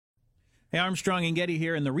Hey, Armstrong and Getty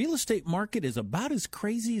here, and the real estate market is about as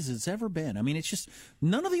crazy as it's ever been. I mean, it's just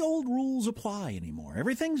none of the old rules apply anymore.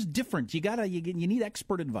 Everything's different. You need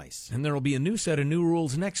expert advice. And there will be a new set of new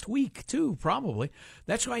rules next week, too, probably.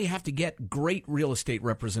 That's why you have to get great real estate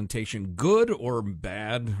representation. Good or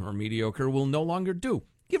bad or mediocre will no longer do.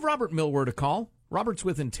 Give Robert Millward a call. Robert's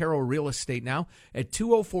with Intero Real Estate now at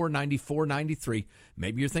 204-9493.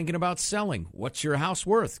 Maybe you're thinking about selling. What's your house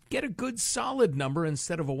worth? Get a good, solid number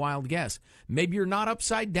instead of a wild guess. Maybe you're not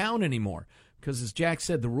upside down anymore because, as Jack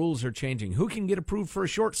said, the rules are changing. Who can get approved for a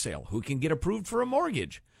short sale? Who can get approved for a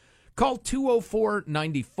mortgage? Call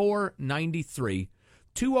 204-9493.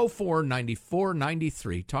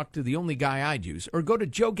 204-9493. Talk to the only guy I'd use. Or go to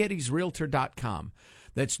joegettysrealtor.com.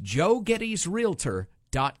 That's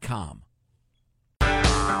joegettysrealtor.com.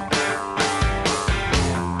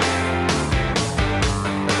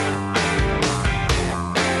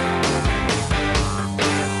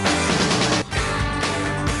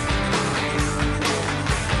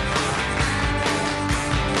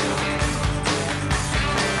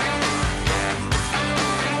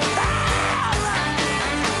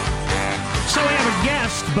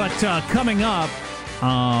 But coming up,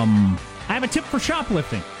 I have a tip for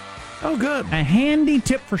shoplifting. Oh, good. A handy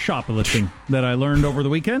tip for shoplifting that I learned over the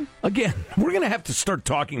weekend. Again, we're going to have to start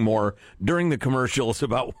talking more during the commercials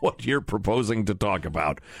about what you're proposing to talk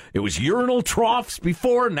about. It was urinal troughs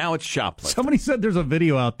before, now it's shoplifting. Somebody said there's a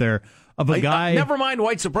video out there of a guy... never mind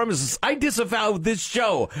white supremacists. I disavow this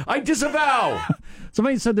show. I disavow.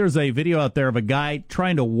 Somebody said there's a video out there of a guy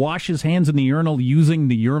trying to wash his hands in the urinal using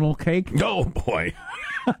the urinal cake. Oh, boy.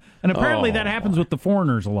 And apparently that happens with the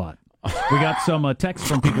foreigners a lot. We got some texts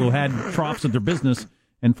from people who had troughs at their business,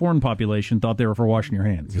 and foreign population thought they were for washing your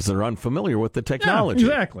hands. Because they're unfamiliar with the technology. Yeah,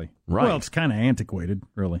 exactly. Right. Well, it's kind of antiquated,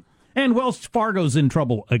 really. And Wells Fargo's in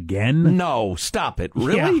trouble again. No, stop it.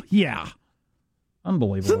 Really? Yeah.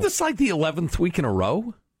 Unbelievable. Isn't this like the 11th week in a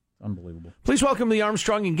row? Unbelievable. Please welcome the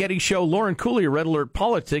Armstrong and Getty Show. Lauren Cooley, Red Alert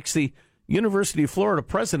Politics. The University of Florida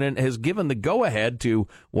president has given the go-ahead to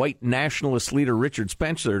white nationalist leader Richard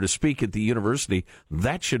Spencer to speak at the university.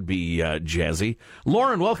 That should be jazzy.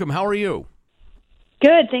 Lauren, welcome. How are you?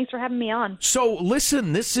 Good. Thanks for having me on. So,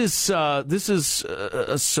 listen, this is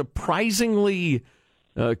a surprisingly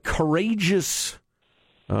courageous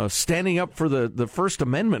standing up for the First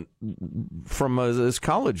Amendment from this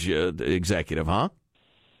college executive, huh?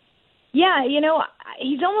 Yeah,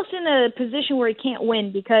 he's almost in a position where he can't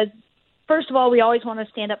win because, first of all, we always want to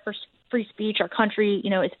stand up for free speech. Our country,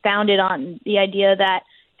 is founded on the idea that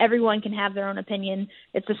everyone can have their own opinion.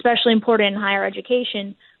 It's especially important in higher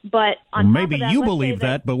education. But on maybe top of that, you believe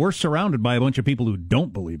that, but we're surrounded by a bunch of people who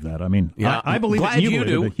don't believe that. I mean, yeah, I believe it. You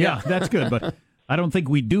do. It. Yeah, that's good. But I don't think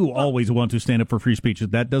we do always want to stand up for free speech.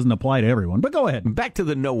 That doesn't apply to everyone. But go ahead. Back to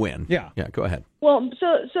the no-win. Yeah, go ahead. Well,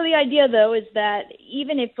 so the idea, though, is that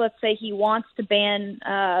even if, let's say, he wants to ban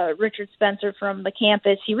Richard Spencer from the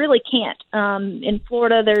campus, he really can't. In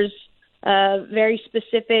Florida, there's very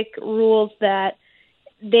specific rules that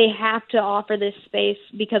they have to offer this space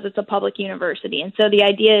because it's a public university. And so the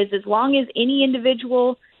idea is as long as any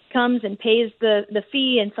individual comes and pays the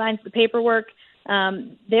fee and signs the paperwork,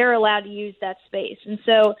 they're allowed to use that space. And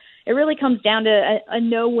so it really comes down to a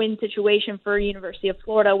no-win situation for University of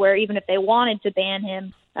Florida, where even if they wanted to ban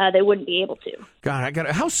him, they wouldn't be able to. God,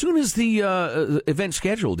 how soon is the event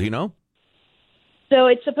scheduled? Do you know? So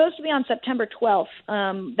it's supposed to be on September 12th.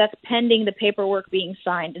 That's pending the paperwork being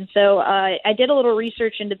signed. And so I did a little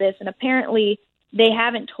research into this, and apparently they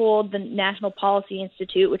haven't told the National Policy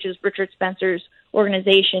Institute, which is Richard Spencer's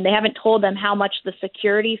organization, they haven't told them how much the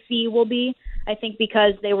security fee will be. I think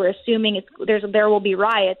because they were assuming there will be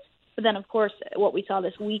riots. But then, of course, what we saw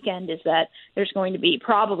this weekend is that there's going to be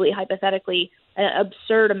probably, hypothetically, an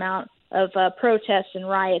absurd amount of protests and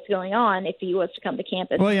riots going on if he was to come to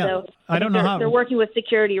campus. Well, yeah. So I don't know how they're working with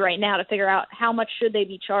security right now to figure out how much should they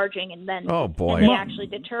be charging, and then actually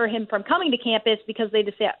deter him from coming to campus because they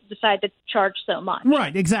decide to charge so much.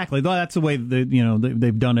 Right, exactly. That's the way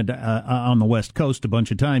they've done it on the West Coast a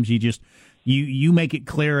bunch of times. You make it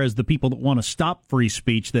clear as the people that want to stop free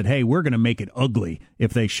speech that, hey, we're going to make it ugly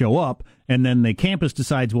if they show up, and then the campus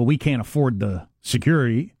decides, well, we can't afford the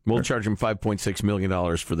security. We'll charge them $5.6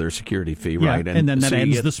 million for their security fee, yeah, right? And then that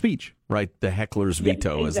ends the speech. Right, the heckler's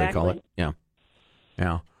veto, as they call it. Yeah.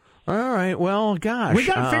 All right, well, gosh. We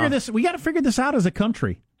got to figure this out as a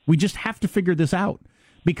country. We just have to figure this out.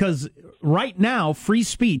 Because right now, free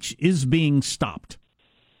speech is being stopped.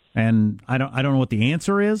 And I don't know what the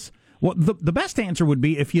answer is. Well, the best answer would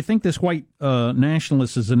be, if you think this white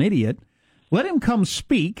nationalist is an idiot, let him come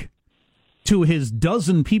speak to his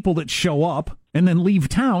dozen people that show up and then leave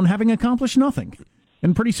town having accomplished nothing.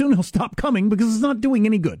 And pretty soon he'll stop coming because it's not doing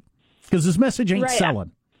any good, because his message ain't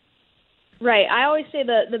selling. Right. I always say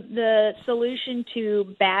the solution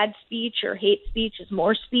to bad speech or hate speech is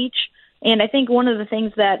more speech. And I think one of the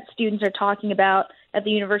things that students are talking about at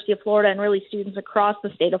the University of Florida, and really students across the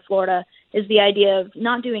state of Florida, is the idea of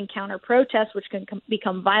not doing counter-protests, which can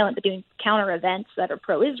become violent, but doing counter-events that are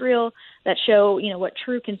pro-Israel, that show, what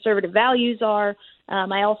true conservative values are.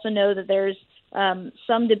 I also know that there's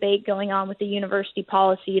some debate going on with the university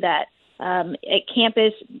policy that at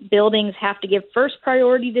campus, buildings have to give first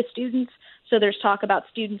priority to students. So there's talk about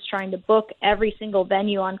students trying to book every single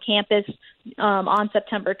venue on campus on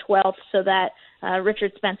September 12th so that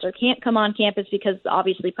Richard Spencer can't come on campus, because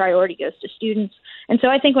obviously priority goes to students. And so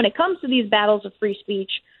I think when it comes to these battles of free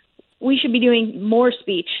speech, we should be doing more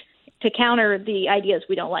speech to counter the ideas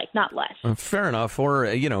we don't like, not less. Fair enough. Or,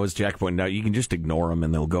 as Jack pointed out, you can just ignore them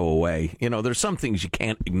and they'll go away. There's some things you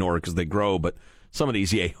can't ignore because they grow, but some of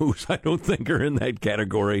these yahoos I don't think are in that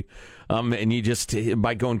category. And you just,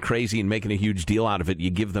 by going crazy and making a huge deal out of it, you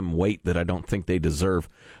give them weight that I don't think they deserve.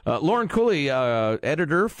 Lauren Cooley,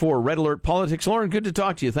 editor for Red Alert Politics. Lauren, good to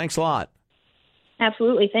talk to you. Thanks a lot.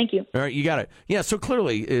 Absolutely. Thank you. All right, you got it. Yeah, so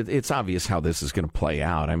clearly it's obvious how this is going to play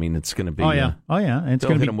out. I mean, it's going to be... Oh, yeah. It's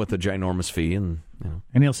they'll hit him with a ginormous fee. And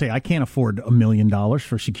he'll say, I can't afford $1 million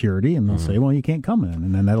for security. And they'll say, well, you can't come in.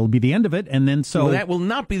 And then that'll be the end of it. And then so... Well, that will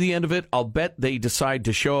not be the end of it. I'll bet they decide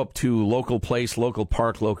to show up to local place, local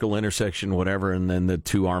park, local intersection, whatever, and then the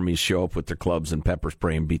two armies show up with their clubs and pepper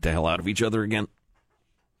spray and beat the hell out of each other again.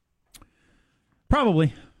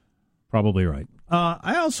 Probably right.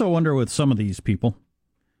 I also wonder with some of these people,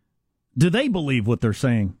 do they believe what they're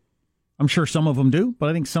saying? I'm sure some of them do, but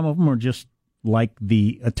I think some of them are just like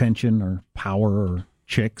the attention or power or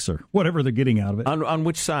chicks or whatever they're getting out of it. On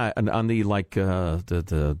which side? On the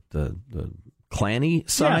the clanny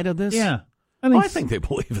side of this? Yeah, I think they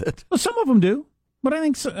believe it. Well, some of them do, but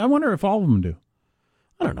I wonder if all of them do.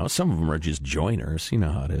 I don't know. Some of them are just joiners. You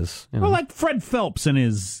know how it is. Well, like Fred Phelps and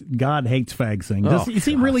his God hates fags thing. Does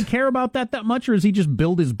he really care about that much, or does he just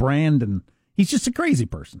build his brand and he's just a crazy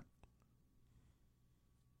person?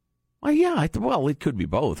 Well, yeah. It could be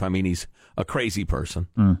both. I mean, he's a crazy person,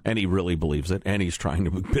 and he really believes it, and he's trying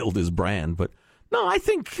to build his brand. But no, I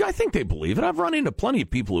think they believe it. I've run into plenty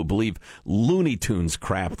of people who believe Looney Tunes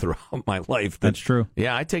crap throughout my life. That's true.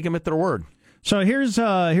 Yeah, I take them at their word. So here's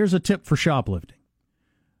a tip for shoplifting.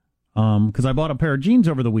 Because I bought a pair of jeans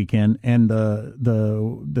over the weekend, and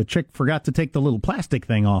the chick forgot to take the little plastic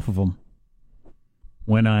thing off of them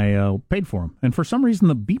when I paid for them. And for some reason,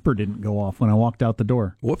 the beeper didn't go off when I walked out the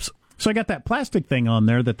door. Whoops. So I got that plastic thing on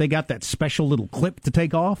there that they got that special little clip to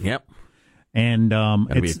take off. Yep. And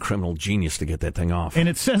gotta be a criminal genius to get that thing off. And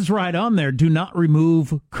it says right on there, do not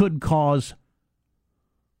remove, could cause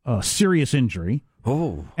serious injury.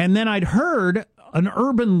 Oh. And then I'd heard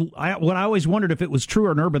what I always wondered if it was true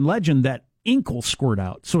or an urban legend, that ink will squirt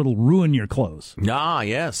out, so it'll ruin your clothes. Ah,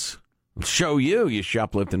 yes. Show you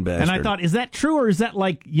shoplifting bastard. And I thought, is that true, or is that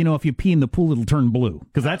like, if you pee in the pool, it'll turn blue?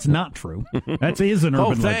 Because that's not true. That is an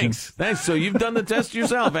urban legend. Thanks. So you've done the test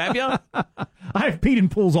yourself, have you? I've peed in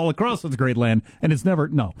pools all across this great land, and it's never,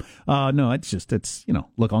 no, it's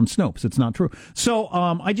look on Snopes. It's not true. So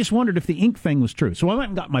I just wondered if the ink thing was true. So I went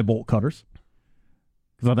and got my bolt cutters,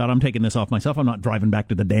 because I thought, I'm taking this off myself. I'm not driving back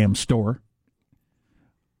to the damn store.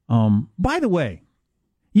 By the way,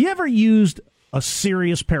 you ever used a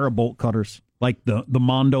serious pair of bolt cutters, like the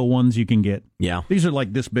Mondo ones you can get? Yeah. These are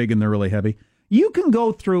like this big and they're really heavy. You can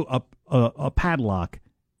go through a padlock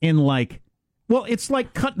in it's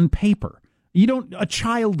like cutting paper. A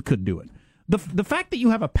child could do it. The fact that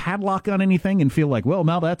you have a padlock on anything and feel like, well,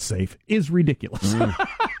 now that's safe, is ridiculous.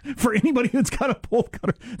 For anybody that's got a bolt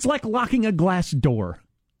cutter, it's like locking a glass door.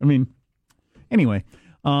 I mean, anyway.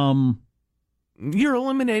 You're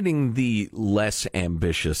eliminating the less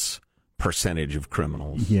ambitious percentage of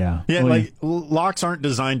criminals. Yeah. Yeah, locks aren't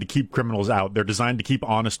designed to keep criminals out. They're designed to keep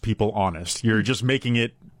honest people honest. You're just making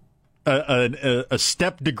it a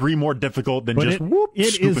step degree more difficult than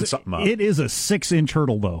scooping something up. It is a 6-inch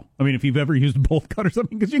hurdle, though. I mean, if you've ever used bolt cutters,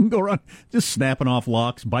 because you can go around just snapping off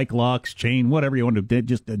locks, bike locks, chain, whatever you want to do,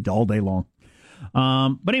 just all day long.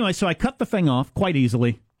 But anyway, so I cut the thing off quite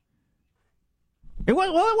easily. It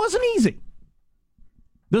wasn't easy.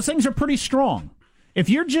 Those things are pretty strong. If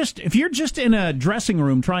you're just in a dressing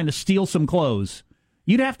room trying to steal some clothes,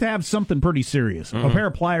 you'd have to have something pretty serious. A pair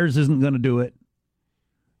of pliers isn't going to do it.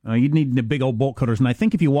 You'd need the big old bolt cutters, and I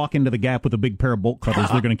think if you walk into the Gap with a big pair of bolt cutters,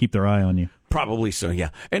 they're going to keep their eye on you. Probably so, yeah.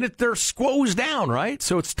 And they're squoze down, right?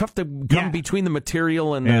 So it's tough to come between the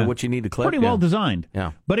material and what you need to clip. Pretty well designed.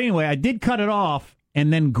 Yeah. But anyway, I did cut it off,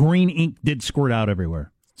 and then green ink did squirt out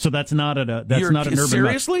everywhere. So that's not an urban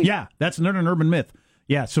seriously? myth. Yeah, that's not an urban myth.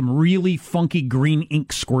 Yeah, some really funky green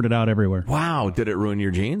ink squirted out everywhere. Wow, did it ruin your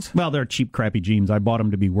jeans? Well, they're cheap, crappy jeans. I bought them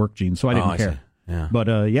to be work jeans, so I didn't care. See. Yeah. But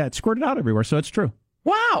it squirted out everywhere, so it's true.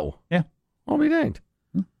 Wow. Yeah. I'll be danged.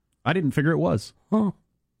 I didn't figure it was. Oh.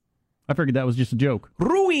 I figured that was just a joke.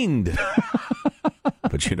 Ruined.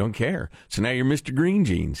 But you don't care. So now you're Mr. Green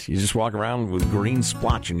Jeans. You just walk around with green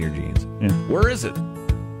splotch in your jeans. Yeah. Where is it?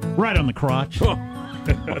 Right on the crotch.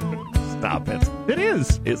 Stop it. It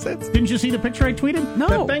is. Is it? Didn't you see the picture I tweeted? No.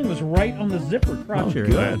 That thing was right on the zipper crotch area.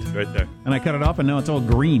 Good. Right there. And I cut it off, and now it's all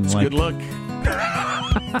green. It's good look.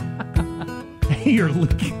 Hey, you're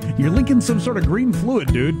leaking some sort of green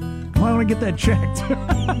fluid, dude. I want to get that checked.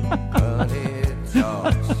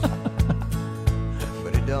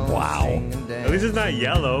 Wow. At least it's not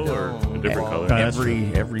yellow or a different color.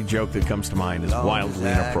 Every joke that comes to mind is wildly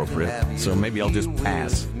inappropriate. So maybe I'll just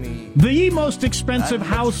pass. The most expensive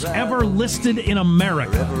house ever listed in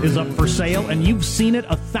America is up for sale, and you've seen it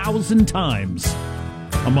 1,000 times.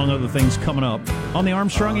 Among other things coming up on the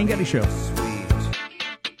Armstrong and Getty Show.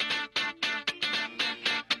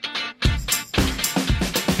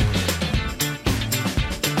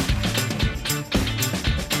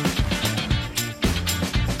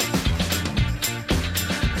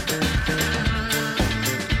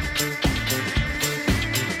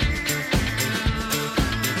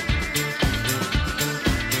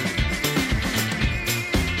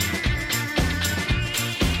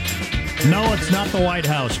 No, it's not the White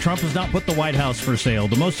House. Trump has not put the White House for sale.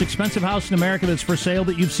 The most expensive house in America that's for sale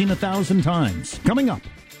that you've seen 1,000 times. Coming up.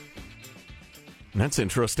 That's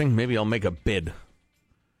interesting. Maybe I'll make a bid.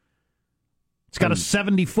 It's got a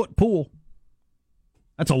 70-foot pool.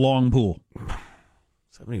 That's a long pool.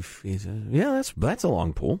 70 feet. Yeah, that's a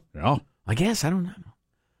long pool. Yeah. I guess. I don't know.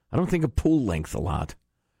 I don't think of pool length a lot.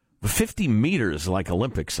 But 50 meters like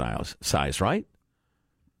Olympic size, right?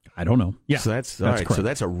 I don't know. Yeah. So that's all right. Correct. So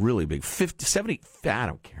that's a really big 50, 70. I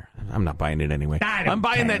don't care. I'm not buying it anyway. I'm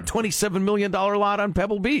buying that $27 million lot on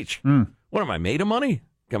Pebble Beach. What am I, made of money?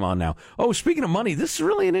 Come on now. Oh, speaking of money, this is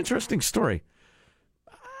really an interesting story.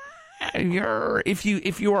 If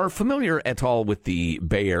you are familiar at all with the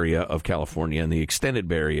Bay Area of California and the extended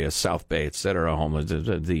Bay Area, South Bay, et cetera,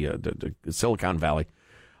 the Silicon Valley,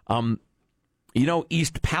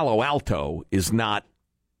 East Palo Alto is not.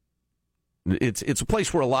 It's a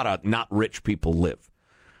place where a lot of not rich people live.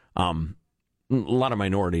 A lot of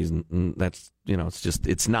minorities, and that's,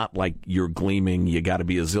 it's not like you're gleaming, you got to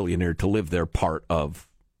be a zillionaire to live there part of,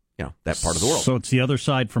 that part of the world. So it's the other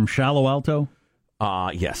side from Shallow Alto?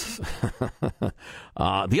 Yes.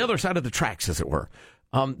 The other side of the tracks, as it were.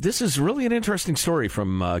 This is really an interesting story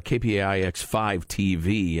from KPIX5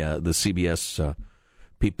 TV, the CBS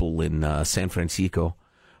people in San Francisco.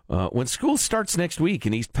 When school starts next week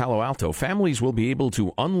in East Palo Alto, families will be able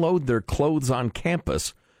to unload their clothes on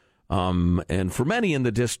campus. And for many in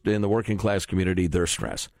the working class community, their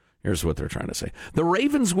stress. Here's what they're trying to say. The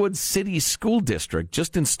Ravenswood City School District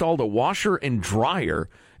just installed a washer and dryer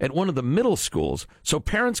at one of the middle schools so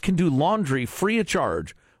parents can do laundry free of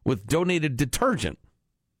charge with donated detergent.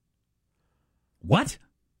 What?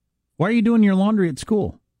 Why are you doing your laundry at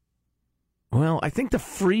school? Well, I think the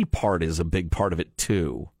free part is a big part of it,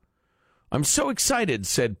 too. I'm so excited,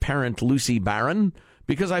 said parent Lucy Barron,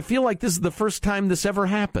 because I feel like this is the first time this ever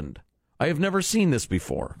happened. I have never seen this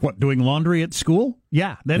before. What, doing laundry at school?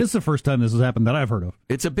 Yeah, that is the first time this has happened that I've heard of.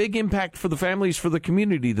 It's a big impact for the families, for the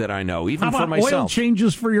community that I know, even How for about myself. Oil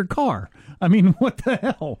changes for your car? I mean, what the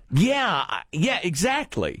hell? Yeah,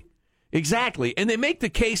 exactly. Exactly. And they make the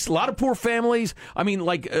case, a lot of poor families,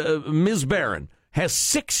 like Ms. Barron has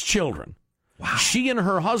 6 children. Wow. She and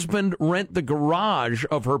her husband rent the garage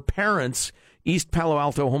of her parents' East Palo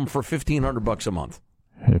Alto home for $1,500 a month.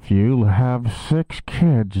 If you have 6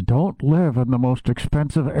 kids, don't live in the most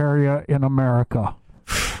expensive area in America.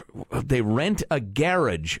 They rent a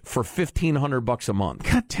garage for $1,500 a month.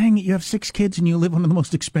 God dang it, you have 6 kids and you live in one of the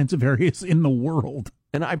most expensive areas in the world.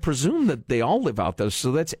 And I presume that they all live out there,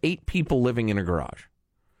 so that's 8 people living in a garage.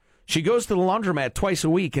 She goes to the laundromat twice a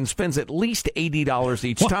week and spends at least $80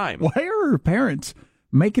 each time. Why are her parents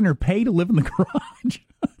making her pay to live in the garage?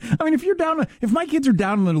 I mean, if my kids are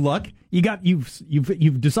down in their luck,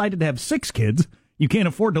 you've decided to have 6 kids, you can't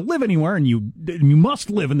afford to live anywhere, and you must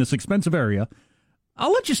live in this expensive area.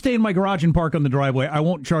 I'll let you stay in my garage and park on the driveway. I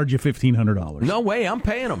won't charge you $1,500. No way, I'm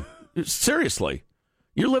paying them. Seriously.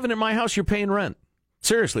 You're living in my house, you're paying rent.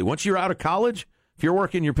 Seriously, once you're out of college, if you're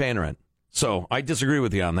working, you're paying rent. So I disagree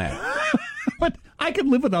with you on that. But I could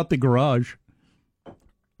live without the garage.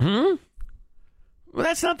 Well,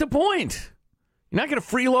 that's not the point. You're not going to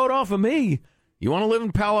freeload off of me. You want to live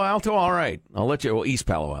in Palo Alto? All right. I'll let you, East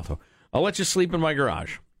Palo Alto. I'll let you sleep in my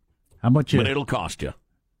garage. How about you? But it'll cost you.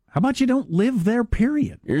 How about you don't live there,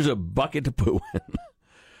 period? Here's a bucket to poo in.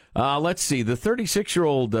 Let's see. The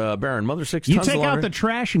 36-year-old Baron, mother 6 tons You take of laundry. out the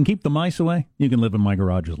trash and keep the mice away, you can live in my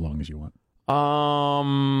garage as long as you want.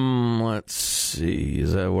 Let's see.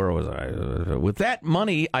 Where was I? With that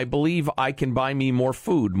money, I believe I can buy me more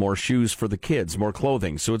food, more shoes for the kids, more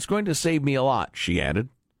clothing. So it's going to save me a lot, she added.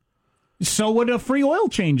 So would free oil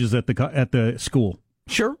changes at the school?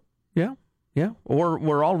 Sure. Yeah. Yeah. Or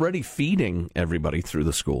we're already feeding everybody through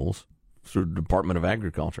the schools, through the Department of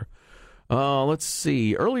Agriculture. Let's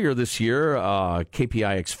see. Earlier this year,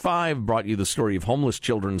 KPIX5 brought you the story of homeless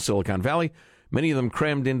children in Silicon Valley. Many of them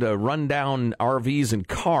crammed into rundown RVs and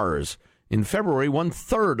cars. In February,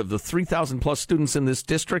 1/3 of the 3,000-plus students in this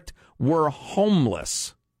district were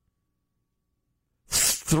homeless.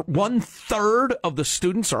 1/3 of the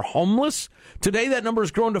students are homeless? Today, that number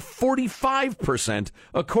has grown to 45%,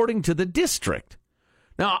 according to the district.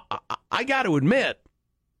 Now, I got to admit,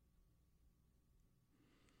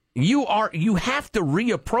 you have to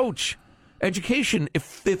reapproach education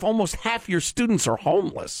if almost half your students are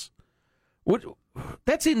homeless.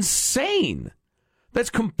 That's insane. That's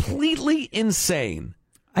completely insane.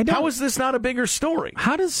 How is this not a bigger story?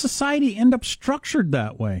 How does society end up structured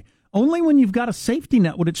that way? Only when you've got a safety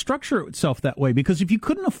net would it structure itself that way. Because if you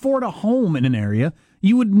couldn't afford a home in an area,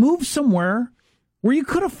 you would move somewhere where you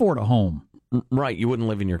could afford a home. Right. You wouldn't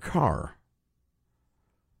live in your car.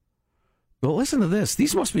 Well, listen to this.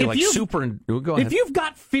 These must be super. Go ahead. If you've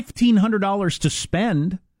got $1,500 to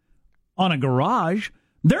spend on a garage,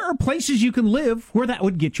 there are places you can live where that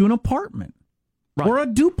would get you an apartment or a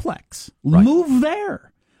duplex. Right. Move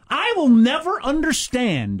there. I will never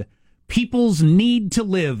understand people's need to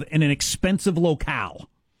live in an expensive locale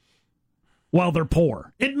while they're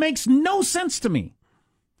poor. It makes no sense to me.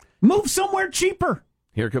 Move somewhere cheaper.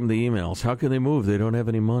 Here come the emails. How can they move? They don't have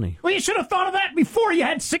any money. Well, you should have thought of that before you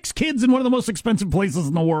had 6 kids in one of the most expensive places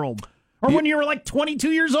in the world. Or when you were like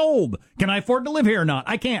 22 years old. Can I afford to live here or not?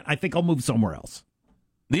 I can't. I think I'll move somewhere else.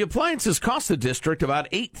 The appliances cost the district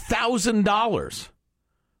about $8,000.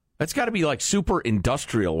 That's got to be like super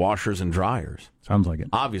industrial washers and dryers. Sounds like it.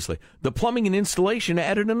 Obviously. The plumbing and installation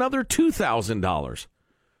added another $2,000.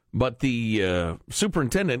 But the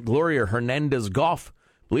superintendent, Gloria Hernandez-Goff,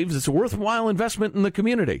 believes it's a worthwhile investment in the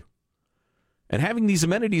community. And having these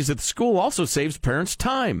amenities at the school also saves parents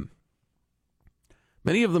time.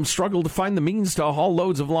 Many of them struggle to find the means to haul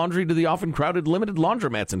loads of laundry to the often crowded limited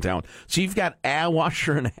laundromats in town. So you've got a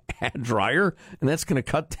washer and a dryer, and that's going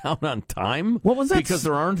to cut down on time? What was that? Because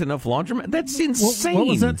there aren't enough laundromats? That's insane. What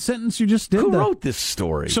was that sentence you just did? Who wrote this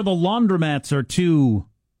story? So the laundromats are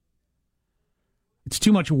it's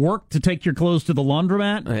too much work to take your clothes to the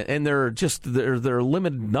laundromat? And there are a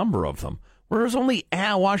limited number of them. Whereas only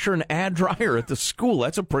a washer and a dryer at the school,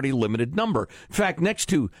 that's a pretty limited number. In fact, next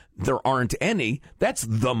to there aren't any, that's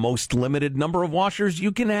the most limited number of washers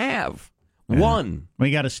you can have. Yeah. One.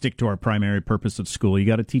 We got to stick to our primary purpose of school. You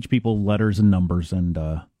got to teach people letters and numbers, and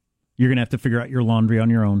you're going to have to figure out your laundry on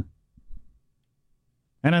your own.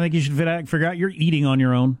 And I think you should figure out your eating on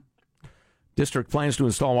your own. District plans to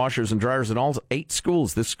install washers and dryers in all 8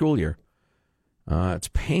 schools this school year. It's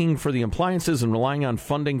paying for the appliances and relying on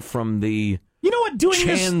funding from the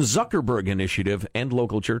Chan Zuckerberg Initiative and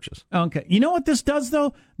local churches. Okay. You know what this does,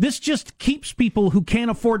 though? This just keeps people who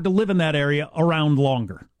can't afford to live in that area around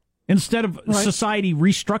longer. Instead of society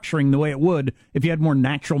restructuring the way it would if you had more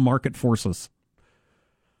natural market forces.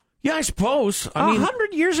 Yeah, I suppose.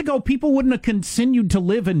 100 years ago, people wouldn't have continued to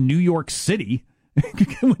live in New York City.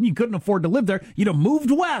 When you couldn't afford to live there, you'd have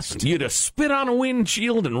moved west. You'd have spit on a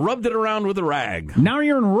windshield and rubbed it around with a rag. Now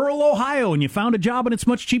you're in rural Ohio and you found a job and it's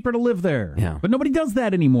much cheaper to live there. Yeah. But nobody does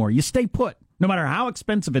that anymore. You stay put, no matter how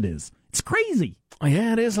expensive it is. It's crazy.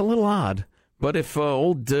 Yeah, it is a little odd. But if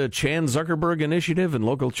old Chan Zuckerberg Initiative and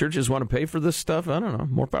local churches want to pay for this stuff, I don't know.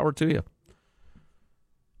 More power to you.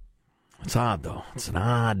 It's odd, though. It's an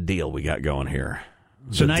odd deal we got going here.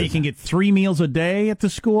 So now you can get 3 meals a day at the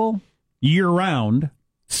school? Year-round,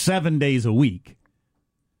 7 days a week,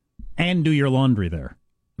 and do your laundry there.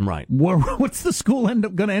 Right. What's the school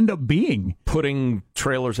going to end up being? Putting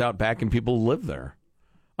trailers out back and people live there.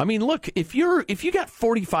 I mean, look, if you got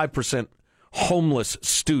 45% homeless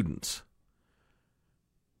students,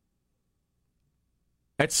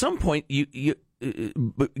 at some point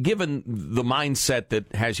given the mindset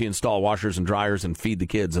that has you install washers and dryers and feed the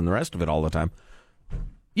kids and the rest of it all the time,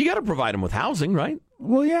 you got to provide them with housing, right?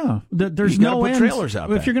 Well, yeah. There's you no put end. trailers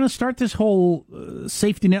out If you're going to start this whole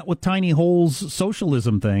safety net with tiny holes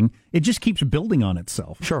socialism thing, it just keeps building on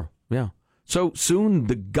itself. Sure, yeah. So soon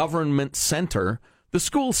the government center, the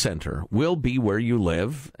school center, will be where you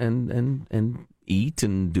live and eat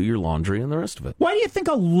and do your laundry and the rest of it. Why do you think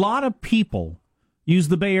a lot of people use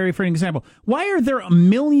the Bay Area for an example? Why are there 1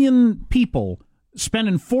 million people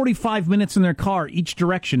spending 45 minutes in their car each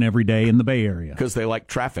direction every day in the Bay Area? Because they like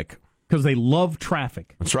traffic. Because they love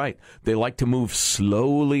traffic. That's right. They like to move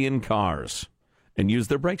slowly in cars and use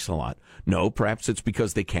their brakes a lot. No, perhaps it's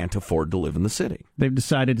because they can't afford to live in the city. They've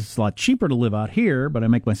decided it's a lot cheaper to live out here, but I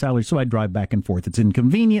make my salary, so I drive back and forth. It's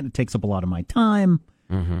inconvenient. It takes up a lot of my time.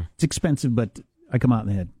 Mm-hmm. It's expensive, but I come out in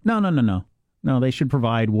the head. No. No, they should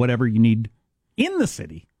provide whatever you need in the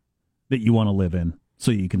city that you want to live in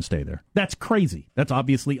so you can stay there. That's crazy. That's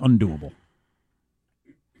obviously undoable.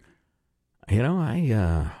 You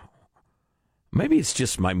know, maybe it's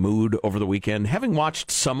just my mood over the weekend. Having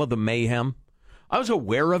watched some of the mayhem, I was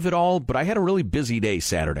aware of it all, but I had a really busy day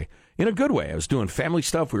Saturday. In a good way. I was doing family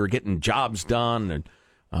stuff. We were getting jobs done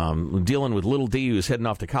and dealing with little D, who was heading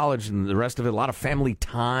off to college, and the rest of it. A lot of family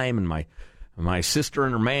time, and my sister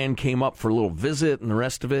and her man came up for a little visit and the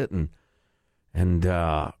rest of it.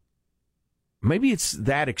 And maybe it's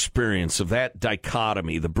that experience of that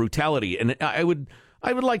dichotomy, the brutality. And I would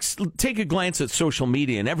like take a glance at social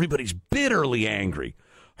media, and everybody's bitterly angry,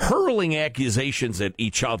 hurling accusations at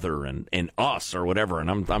each other and us or whatever. And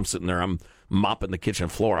I'm sitting there, I'm mopping the kitchen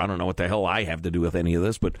floor. I don't know what the hell I have to do with any of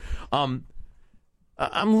this, but I'm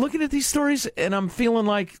looking at these stories and I'm feeling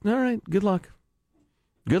like, all right, good luck.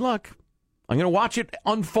 Good luck. I'm going to watch it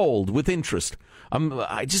unfold with interest.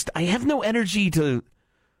 I have no energy to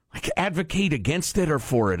advocate against it or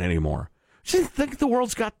for it anymore. I just think the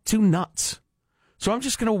world's got too nuts. So I'm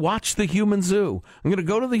just going to watch the human zoo. I'm going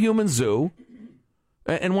to go to the human zoo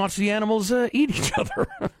and watch the animals eat each other.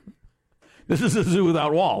 This is a zoo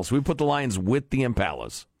without walls. We put the lions with the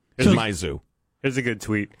impalas. It's my zoo. Here's a good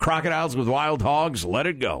tweet. Crocodiles with wild hogs, let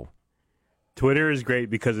it go. Twitter is great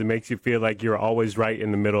because it makes you feel like you're always right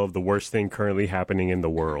in the middle of the worst thing currently happening in the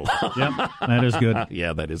world. Yep, that is good.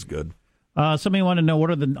 Yeah, that is good. Somebody wanted to know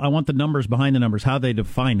I want the numbers behind the numbers, how they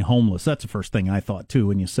define homeless. That's the first thing I thought, too,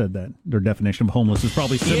 when you said that. Their definition of homeless is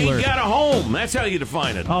probably similar. You ain't got a home. That's how you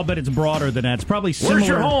define it. I'll bet it's broader than that. It's probably similar. Where's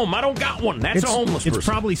your home? I don't got one. That's a homeless person. It's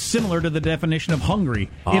probably similar to the definition of hungry.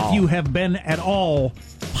 Oh. If you have been at all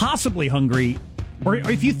possibly hungry, or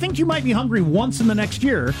if you think you might be hungry once in the next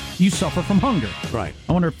year, you suffer from hunger. Right.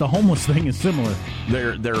 I wonder if the homeless thing is similar.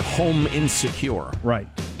 They're home insecure. Right.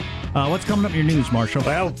 What's coming up in your news, Marshall?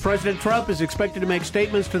 Well, President Trump is expected to make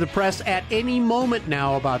statements to the press at any moment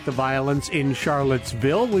now about the violence in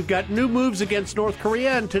Charlottesville. We've got new moves against North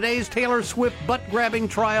Korea and today's Taylor Swift butt-grabbing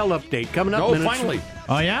trial update. Coming up finally.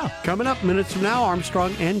 Oh, yeah. Coming up minutes from now,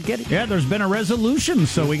 Armstrong and Getty. Yeah, there's been a resolution,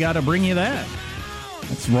 so we got to bring you that.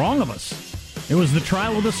 That's wrong of us. It was the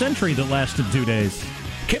trial of the century that lasted 2 days.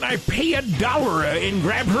 Can I pay $1 and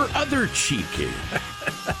grab her other cheek?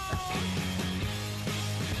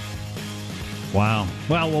 Wow.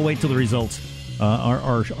 Well, we'll wait till the results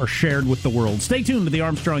are shared with the world. Stay tuned to the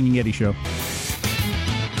Armstrong and Getty Show.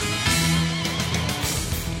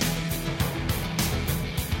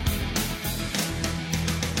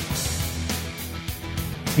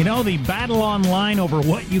 You know, the battle online over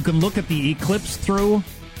what you can look at the eclipse through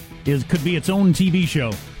could be its own TV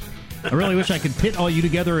show. I really wish I could pit all you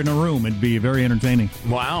together in a room. It'd be very entertaining.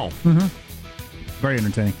 Wow. Mm-hmm. Very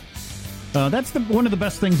entertaining. That's one of the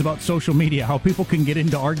best things about social media, how people can get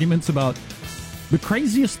into arguments about the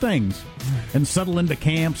craziest things and settle into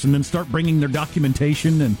camps and then start bringing their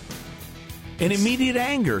documentation and immediate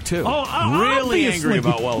anger, too. Oh, really obviously. Angry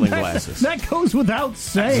about welding glasses. That goes without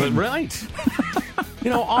saying. Right. You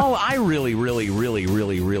know, all I really want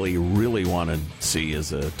to see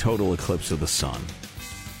is a total eclipse of the sun.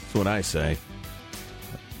 That's what I say.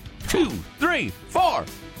 2, 3, 4.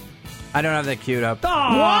 I don't have that queued up. Oh, what?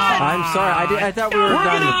 I'm sorry. I thought we were We're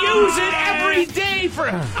done. going to use it every day for...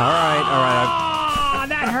 All right. Oh,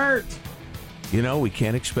 that hurt. You know, we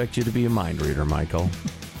can't expect you to be a mind reader, Michael.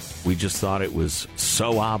 We just thought it was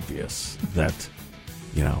so obvious that,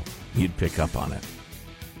 you'd pick up on it.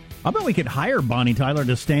 I bet we could hire Bonnie Tyler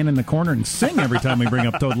to stand in the corner and sing every time we bring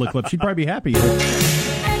up Total Eclipse. She'd probably be happy.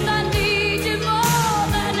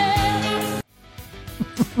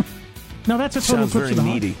 No, that's a Total Sounds Eclipse very of the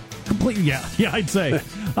needy. Completely, yeah, I'd say.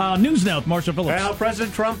 News now with Marshall Phillips. Well,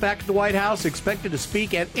 President Trump back at the White House, expected to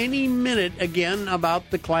speak at any minute again about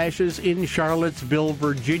the clashes in Charlottesville,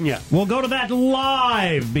 Virginia. We'll go to that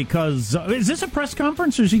live because is this a press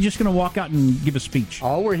conference or is he just going to walk out and give a speech?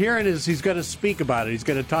 All we're hearing is he's going to speak about it. He's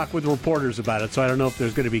going to talk with reporters about it. So I don't know if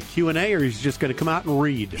there's going to be Q&A or he's just going to come out and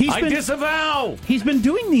read. I disavow. He's been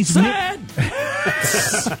doing these.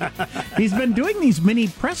 He's been doing these mini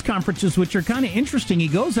press conferences, which are kind of interesting. He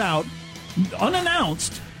goes out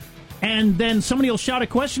unannounced, and then somebody will shout a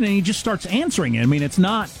question, and he just starts answering it. I mean, it's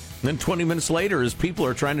not. Then 20 minutes later, his people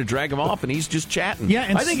are trying to drag him off, and he's just chatting. Yeah,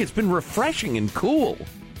 and I think it's been refreshing and cool.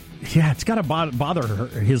 Yeah, it's got to bother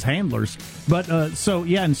his handlers. But, and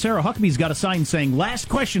Sarah Huckabee's got a sign saying, last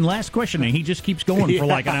question, and he just keeps going for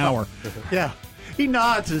like an hour. Yeah. He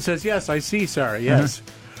nods and says, yes, I see, Sarah, yes.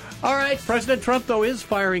 Uh-huh. All right, President Trump, though, is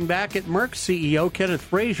firing back at Merck's CEO, Kenneth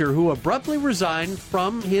Frazier, who abruptly resigned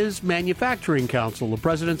from his manufacturing council, the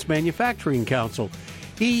president's manufacturing council.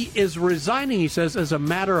 He is resigning, he says, as a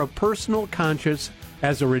matter of personal conscience,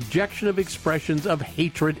 as a rejection of expressions of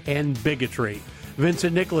hatred and bigotry.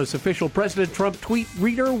 Vincent Nicholas, official President Trump tweet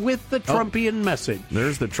reader with the Trumpian message.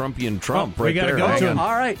 There's the Trumpian Trump right there. Go to him.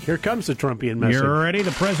 All right, here comes the Trumpian message. You're ready,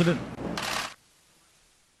 the president.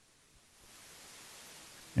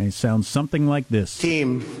 And it sounds something like this.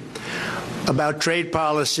 Team about trade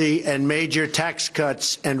policy and major tax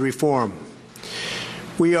cuts and reform.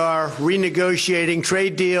 We are renegotiating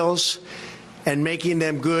trade deals and making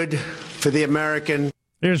them good for the American.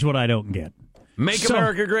 Here's what I don't get. Make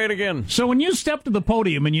America great again. So when you step to the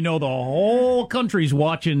podium and you know the whole country's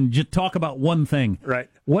watching, just talk about one thing. Right.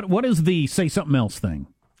 What is the say something else thing?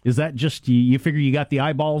 Is that just you figure you got the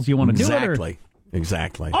eyeballs, you want to do it? Or?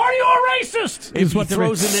 Exactly. Are you a racist? If he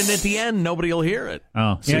throws it in at the end, nobody will hear it.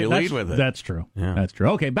 Oh, so you lead with it. That's true. Yeah. That's true.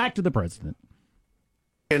 Okay, back to the president.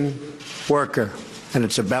 Worker, and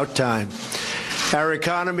it's about time. Our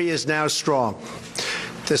economy is now strong.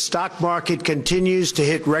 The stock market continues to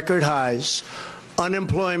hit record highs.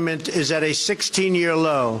 Unemployment is at a 16-year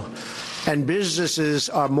low, and businesses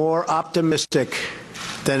are more optimistic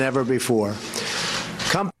than ever before.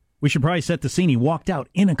 We should probably set the scene. He walked out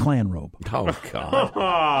in a Klan robe. Oh,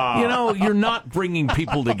 God. You're not bringing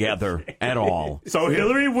people together at all. So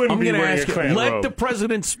Hillary wouldn't be wearing a Klan let robe. the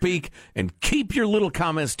president speak and keep your little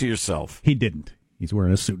comments to yourself. He didn't. He's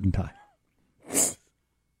wearing a suit and tie.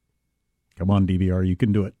 Come on, DVR. You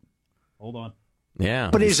can do it. Hold on.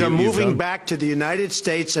 Yeah. Companies are moving back to the United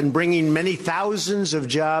States and bringing many thousands of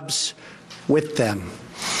jobs with them.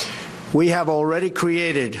 We have already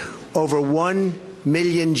created over 1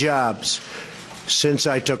 million jobs since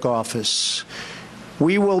I took office.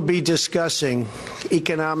 We will be discussing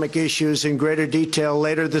economic issues in greater detail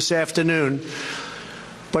later this afternoon.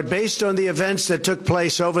 But based on the events that took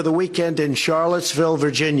place over the weekend in Charlottesville,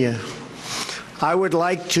 Virginia, I would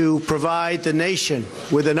like to provide the nation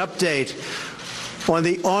with an update on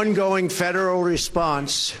the ongoing federal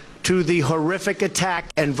response to the horrific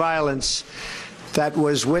attack and violence that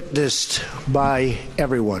was witnessed by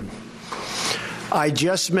everyone. I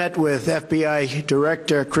just met with FBI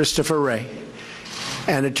Director Christopher Wray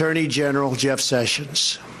and Attorney General Jeff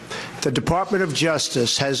Sessions. The Department of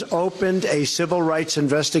Justice has opened a civil rights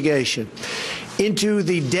investigation into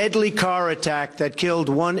the deadly car attack that killed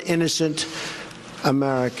one innocent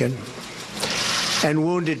American and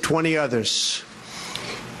wounded 20 others.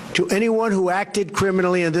 To anyone who acted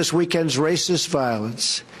criminally in this weekend's racist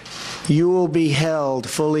violence, you will be held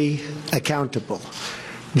fully accountable.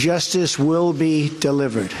 Justice will be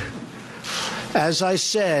delivered. As I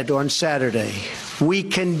said on Saturday, we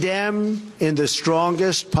condemn in the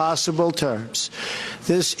strongest possible terms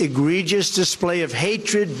this egregious display of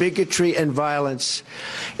hatred, bigotry, and violence.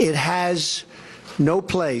 It has no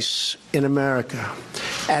place in America.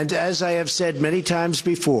 And as I have said many times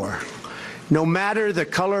before, no matter the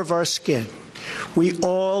color of our skin, we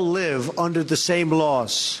all live under the same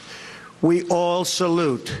laws. We all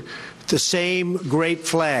salute the same great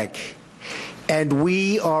flag, and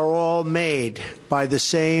we are all made by the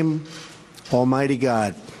same Almighty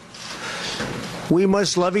God. We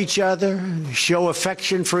must love each other, show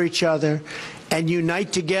affection for each other, and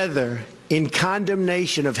unite together in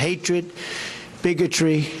condemnation of hatred,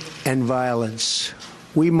 bigotry, and violence.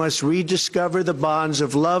 We must rediscover the bonds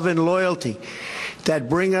of love and loyalty that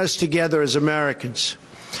bring us together as Americans.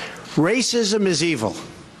 Racism is evil,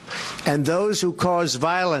 and those who cause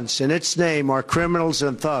violence in its name are criminals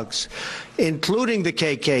and thugs, including the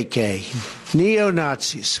KKK,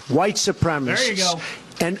 neo-Nazis, white supremacists,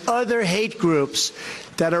 and other hate groups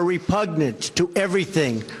that are repugnant to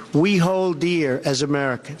everything we hold dear as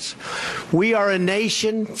Americans. We are a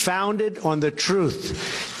nation founded on the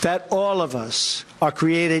truth that all of us are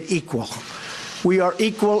created equal. We are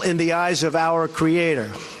equal in the eyes of our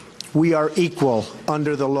Creator. We are equal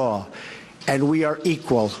under the law, and we are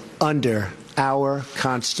equal under our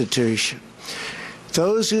Constitution.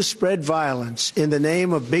 Those who spread violence in the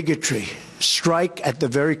name of bigotry strike at the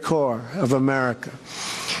very core of America.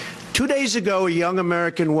 2 days ago, a young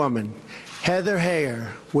American woman, Heather Heyer,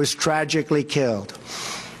 was tragically killed.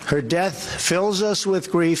 Her death fills us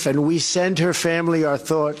with grief, and we send her family our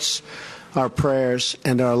thoughts, our prayers,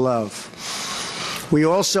 and our love. We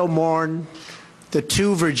also mourn the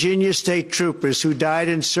 2 Virginia state troopers who died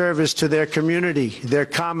in service to their community, their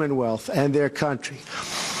Commonwealth, and their country.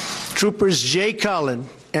 Troopers Jay Cullen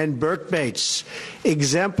and Burke Bates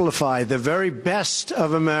exemplify the very best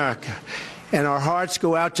of America, and our hearts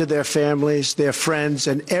go out to their families, their friends,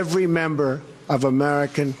 and every member of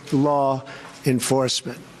American law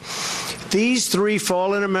enforcement. These 3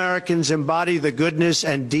 fallen Americans embody the goodness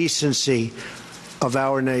and decency of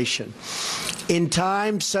our nation. In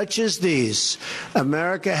times such as these,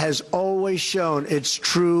 America has always shown its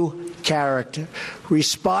true character,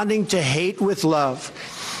 responding to hate with love,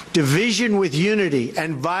 division with unity,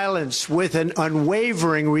 and violence with an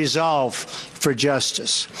unwavering resolve for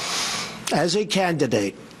justice. As a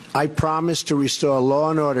candidate, I promise to restore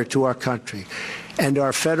law and order to our country, and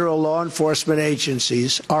our federal law enforcement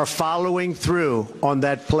agencies are following through on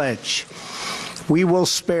that pledge. We will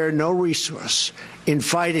spare no resource in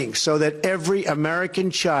fighting so that every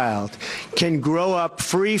American child can grow up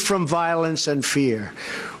free from violence and fear.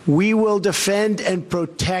 We will defend and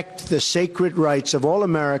protect the sacred rights of all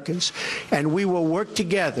Americans, and we will work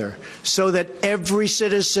together so that every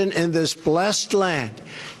citizen in this blessed land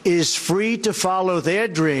is free to follow their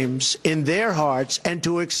dreams in their hearts and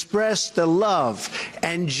to express the love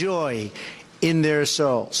and joy in their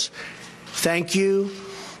souls. Thank you.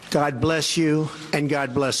 God bless you, and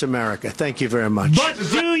God bless America. Thank you very much. But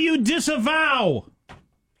do you disavow?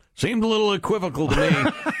 Seemed a little equivocal to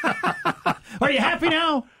me. Are you happy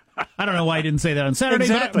now? I don't know why he didn't say that on Saturday,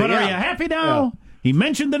 Exactly, but are you happy now? Yeah. He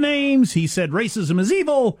mentioned the names. He said racism is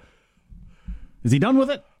evil. Is he done with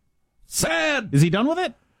it? Sad. Is he done with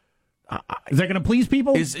it? Is that going to please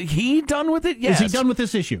people? Is he done with it? Yes. Is he done with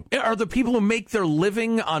this issue? Are the people who make their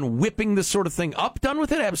living on whipping this sort of thing up done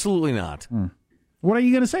with it? Absolutely not. What are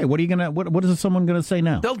you going to say? What is someone going to say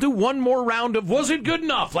now? They'll do one more round of was it good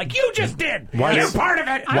enough? Like you just did. You're part of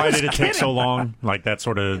it. Why did it take so long? Like that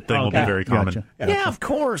sort of thing will be very common. Gotcha. Yeah, of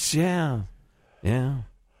course. Yeah.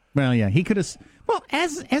 Well, yeah, he could have. Well,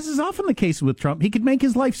 as is often the case with Trump, he could make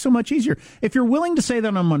his life so much easier. If you're willing to say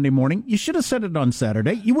that on Monday morning, you should have said it on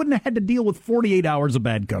Saturday. You wouldn't have had to deal with 48 hours of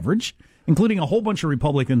bad coverage, including a whole bunch of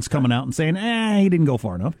Republicans coming out and saying, he didn't go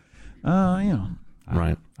far enough.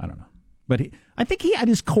 Right. I don't know. But I think he, at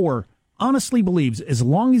his core, honestly believes as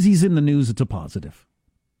long as he's in the news, it's a positive,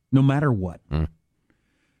 no matter what.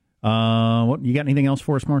 What you got? Anything else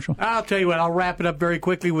for us, Marshall? I'll tell you what. I'll wrap it up very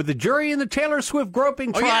quickly with the jury in the Taylor Swift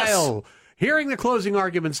groping trial. Yes. Hearing the closing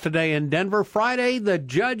arguments today in Denver. Friday, the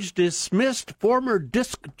judge dismissed former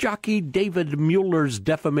disc jockey David Mueller's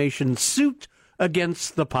defamation suit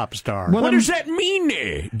against the pop star. Well, what does that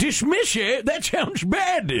mean? Dismiss it? That sounds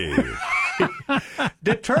bad.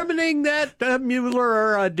 Determining that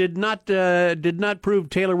Mueller did not prove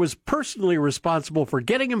Taylor was personally responsible for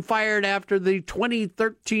getting him fired after the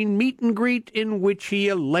 2013 meet and greet in which he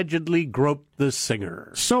allegedly groped the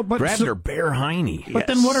singer. Grabbed her bare hiney. But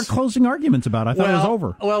then what are closing arguments about? I thought it was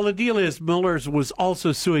over. Well, the deal is Mueller was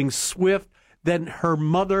also suing Swift, then her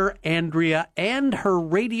mother, Andrea, and her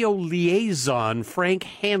radio liaison, Frank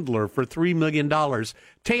Handler, for $3 million.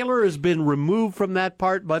 Taylor has been removed from that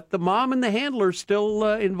part, but the mom and the handler still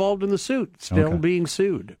involved in the suit, still being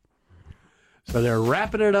sued. So they're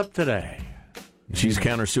wrapping it up today. She's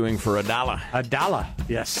countersuing for $1. $1,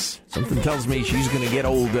 yes. Something tells me she's going to get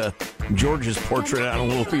old George's portrait on a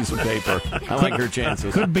little piece of paper. I like her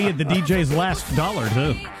chances. Could be at the DJ's last dollar,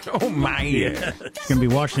 too. Oh, my. Yeah. He's going to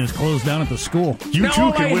be washing his clothes down at the school. You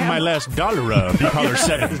too can win my last dollar, $1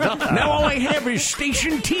 7. Now all I have is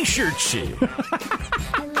station T-shirts.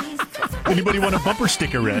 Anybody want a bumper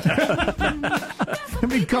sticker? He'll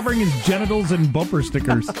be covering his genitals in bumper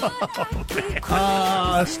stickers.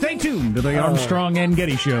 Stay tuned to the Armstrong and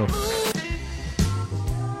Getty Show.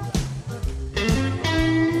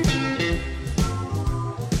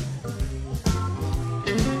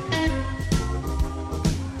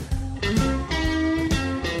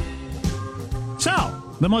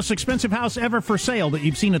 So, the most expensive house ever for sale that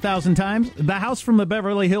you've seen 1,000 times? The house from the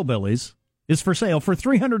Beverly Hillbillies. is for sale for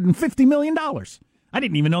 $350 million. I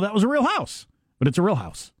didn't even know that was a real house, but it's a real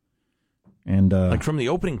house. And like from the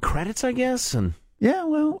opening credits, I guess? And yeah,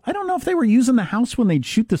 well, I don't know if they were using the house when they'd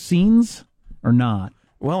shoot the scenes or not.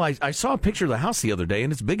 Well, I saw a picture of the house the other day,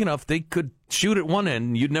 and it's big enough they could shoot at one end,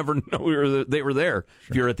 and you'd never know they were there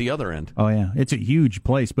if you're at the other end. Oh, yeah. It's a huge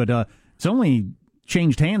place, but it's only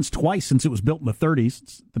changed hands twice since it was built in the 30s.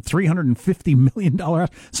 It's the $350 million house.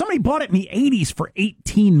 Somebody bought it in the 80s for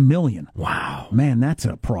 $18 million. Wow. Man, that's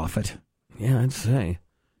a profit. Yeah, I'd say.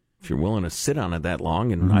 If you're willing to sit on it that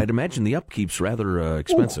long, and I'd imagine the upkeep's rather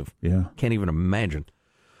expensive. Ooh, yeah. Can't even imagine.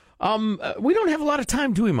 We don't have a lot of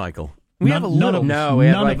time, do we, Michael? We have a little. No,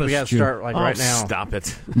 we got to start right now. Stop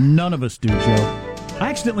it. None of us do, Joe.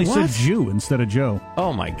 I accidentally said Jew instead of Joe.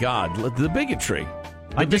 Oh, my God. The bigotry.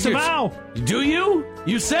 I disavow. Do you?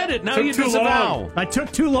 You said it. Now you disavow. I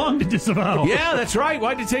took too long to disavow. Yeah, that's right.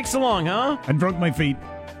 Why'd it take so long, huh? I broke my feet.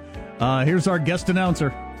 Here's our guest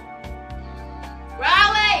announcer.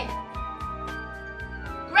 Raleigh!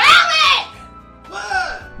 Raleigh!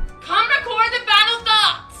 What? Come record the final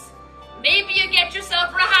thoughts. Maybe you get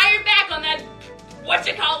yourself hired back on that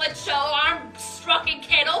show, Armstrong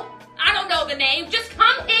Kettle. I don't know the name. Just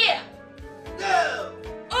come here. No.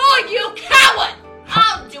 Oh, you coward!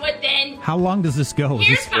 I'll do it then. How long does this go?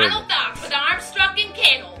 Here's final thoughts with Armstrong and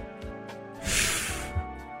Kettle.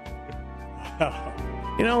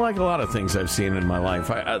 You know, like a lot of things I've seen in my life,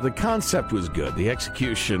 the concept was good. The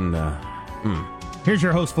execution, Here's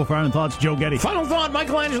your host for Final Thoughts, Joe Getty. Final thought,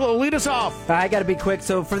 Michelangelo, lead us off. I got to be quick.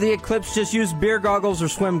 So for the eclipse, just use beer goggles or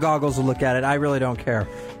swim goggles to look at it. I really don't care.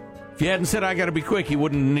 If you hadn't said I got to be quick, he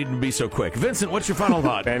wouldn't need to be so quick. Vincent, what's your final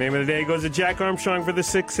thought? Band name of the day goes to Jack Armstrong for the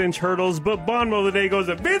 6-inch hurdles, but Bond mode of the day goes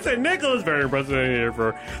to Vincent Nicholas. Very impressive here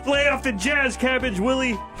for lay off the jazz cabbage,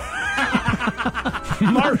 Willie.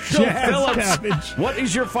 Marshall Jazz Phillips, cabbage. what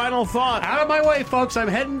is your final thought? Out of my way, folks. I'm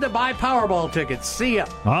heading to buy Powerball tickets. See ya.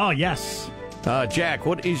 Oh, yes. Jack,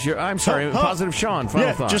 what is your... I'm sorry, Positive Sean,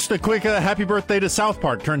 final thought. Just a quick happy birthday to South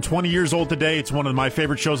Park. Turned 20 years old today. It's one of my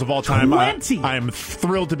favorite shows of all time. 20? I am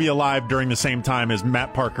thrilled to be alive during the same time as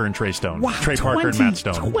Matt Parker and Trey Stone. Wow, Trey Parker and Matt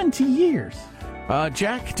Stone. 20 years.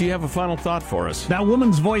 Jack, do you have a final thought for us? That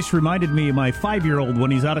woman's voice reminded me of my 5-year-old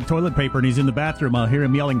when he's out of toilet paper and he's in the bathroom. I'll hear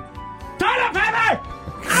him yelling, "Toilet paper!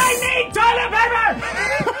 I need toilet paper!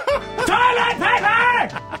 Toilet paper!"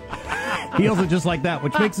 He yells it just like that,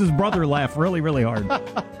 which makes his brother laugh really, really hard.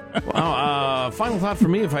 Well, final thought for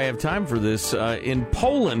me, if I have time for this. In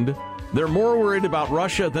Poland, they're more worried about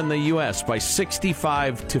Russia than the U.S. by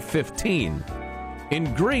 65-15.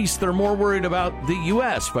 In Greece, they're more worried about the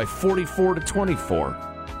U.S. by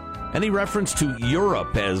 44-24. Any reference to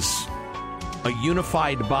Europe as a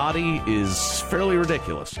unified body is fairly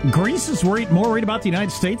ridiculous. Greece is more worried about the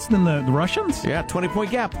United States than the Russians? Yeah,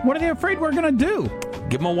 20-point gap. What are they afraid we're going to do?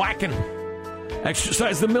 Give them a whacking.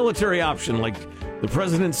 Exercise the military option like the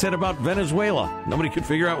president said about Venezuela. Nobody could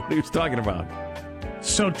figure out what he was talking about.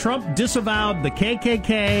 So Trump disavowed the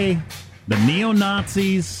KKK, the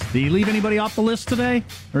neo-Nazis. Did he leave anybody off the list today?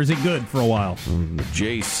 Or is he good for a while? The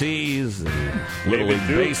JCs, Little League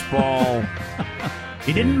Baseball.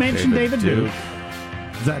 He didn't mention David Duke.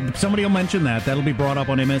 Somebody will mention that. That'll be brought up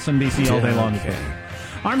on MSNBC all day long. Okay.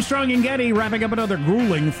 Armstrong and Getty wrapping up another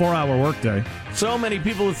grueling 4-hour workday. So many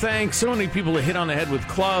people to thank, so many people to hit on the head with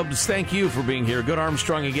clubs. Thank you for being here. Go to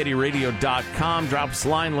ArmstrongandGettyRadio.com. Drop us a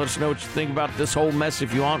line. Let us know what you think about this whole mess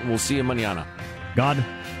if you want. We'll see you mañana. God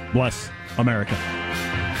bless America.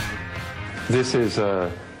 This is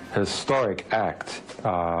a historic act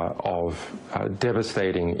of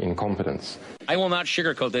devastating incompetence. I will not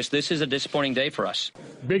sugarcoat this. This is a disappointing day for us.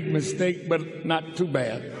 Big mistake, but not too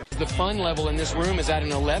bad. The fun level in this room is at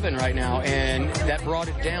an 11 right now, and that brought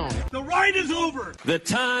it down. The ride is over. The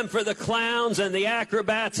time for the clowns and the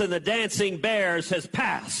acrobats and the dancing bears has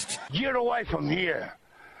passed. Get away from here.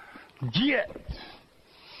 Get.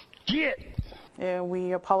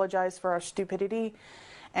 We apologize for our stupidity,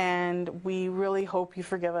 and we really hope you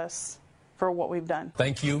forgive us for what we've done.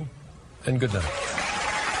 Thank you, and good night.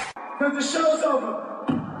 The show's over.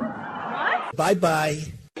 What? Bye-bye.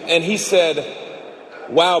 And he said,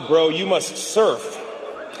 "Wow, bro, you must surf."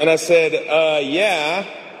 And I said, yeah.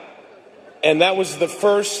 And that was the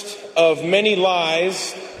first of many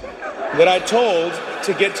lies that I told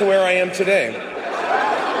to get to where I am today.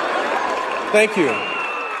 Thank you.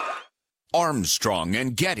 Armstrong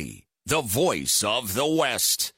and Getty, the voice of the West.